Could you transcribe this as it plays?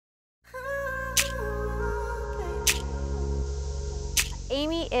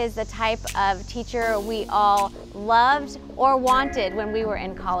Amy is the type of teacher we all loved or wanted when we were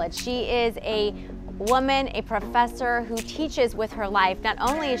in college. She is a woman, a professor who teaches with her life. Not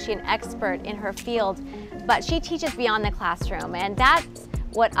only is she an expert in her field, but she teaches beyond the classroom. And that's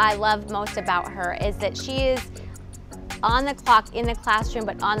what I love most about her, is that she is on the clock in the classroom,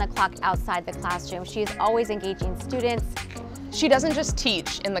 but on the clock outside the classroom. She is always engaging students. She doesn't just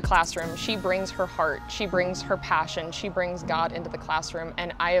teach in the classroom, she brings her heart, she brings her passion, she brings God into the classroom,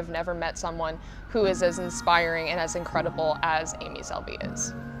 and I have never met someone who is as inspiring and as incredible as Amy Selby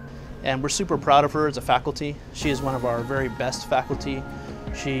is. And we're super proud of her as a faculty. She is one of our very best faculty.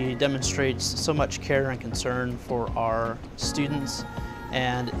 She demonstrates so much care and concern for our students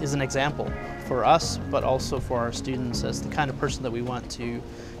and is an example for us, but also for our students as the kind of person that we want to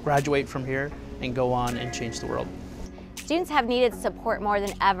graduate from here and go on and change the world. Students have needed support more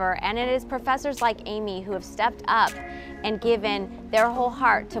than ever, and it is professors like Amy who have stepped up and given their whole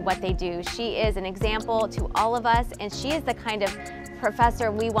heart to what they do. She is an example to all of us, and she is the kind of professor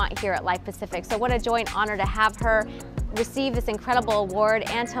we want here at Life Pacific. So what a joy and honor to have her receive this incredible award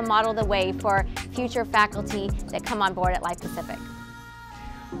and to model the way for future faculty that come on board at Life Pacific.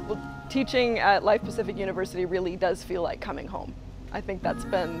 Well, teaching at Life Pacific University really does feel like coming home. I think that's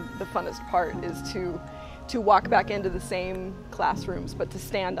been the funnest part, is to walk back into the same classrooms, but to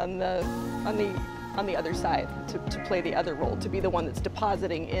stand on the other side, to play the other role, to be the one that's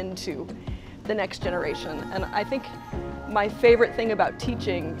depositing into the next generation. And I think my favorite thing about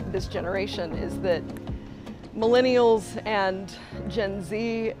teaching this generation is that millennials and Gen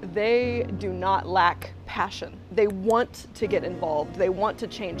Z, they do not lack passion. They want to get involved, they want to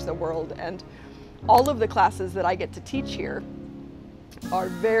change the world, and all of the classes that I get to teach here are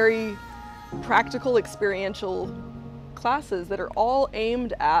very practical, experiential classes that are all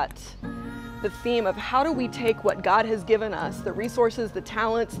aimed at the theme of how do we take what God has given us, the resources, the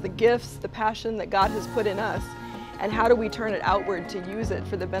talents, the gifts, the passion that God has put in us, and how do we turn it outward to use it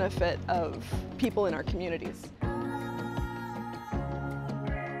for the benefit of people in our communities.